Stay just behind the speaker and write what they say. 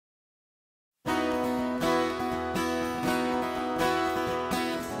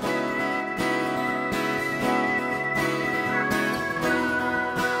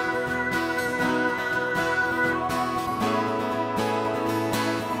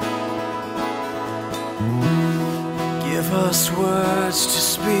Give us words to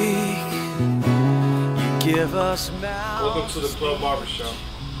speak. You give us mouths. Welcome to the Club Barbershop.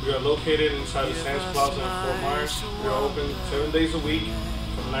 We are located inside the Sands Plaza in Fort Myers. We are open 7 days a week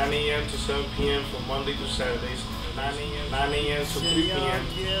from 9 a.m. to 7 p.m. from Monday to Saturdays, 9 a.m. to 3 p.m.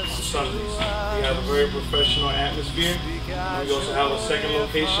 on Sundays. We have a very professional atmosphere. We also have a second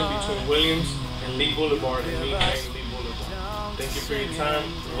location between Williams and Lee Boulevard in Lehigh and Lee Boulevard. Thank you for your time.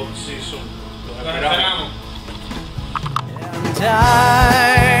 We hope to see you soon. And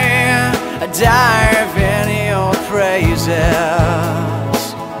I dive in your praises,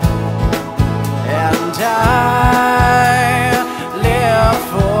 and I live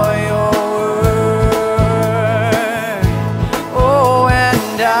for your word. Oh,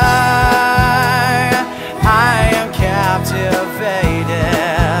 and I am captivated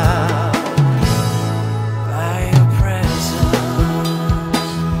by your presence.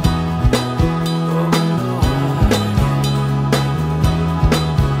 Oh, Lord.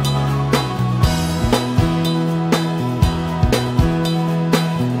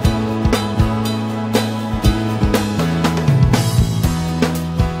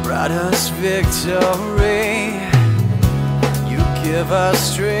 Brought us victory. You give us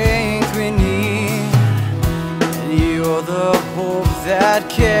strength we need, and you're the hope that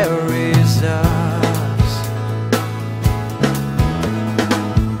carries us.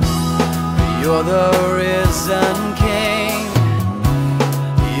 You're the risen King.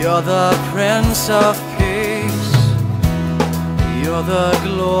 You're the Prince of Peace. You're the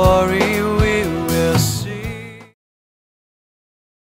glory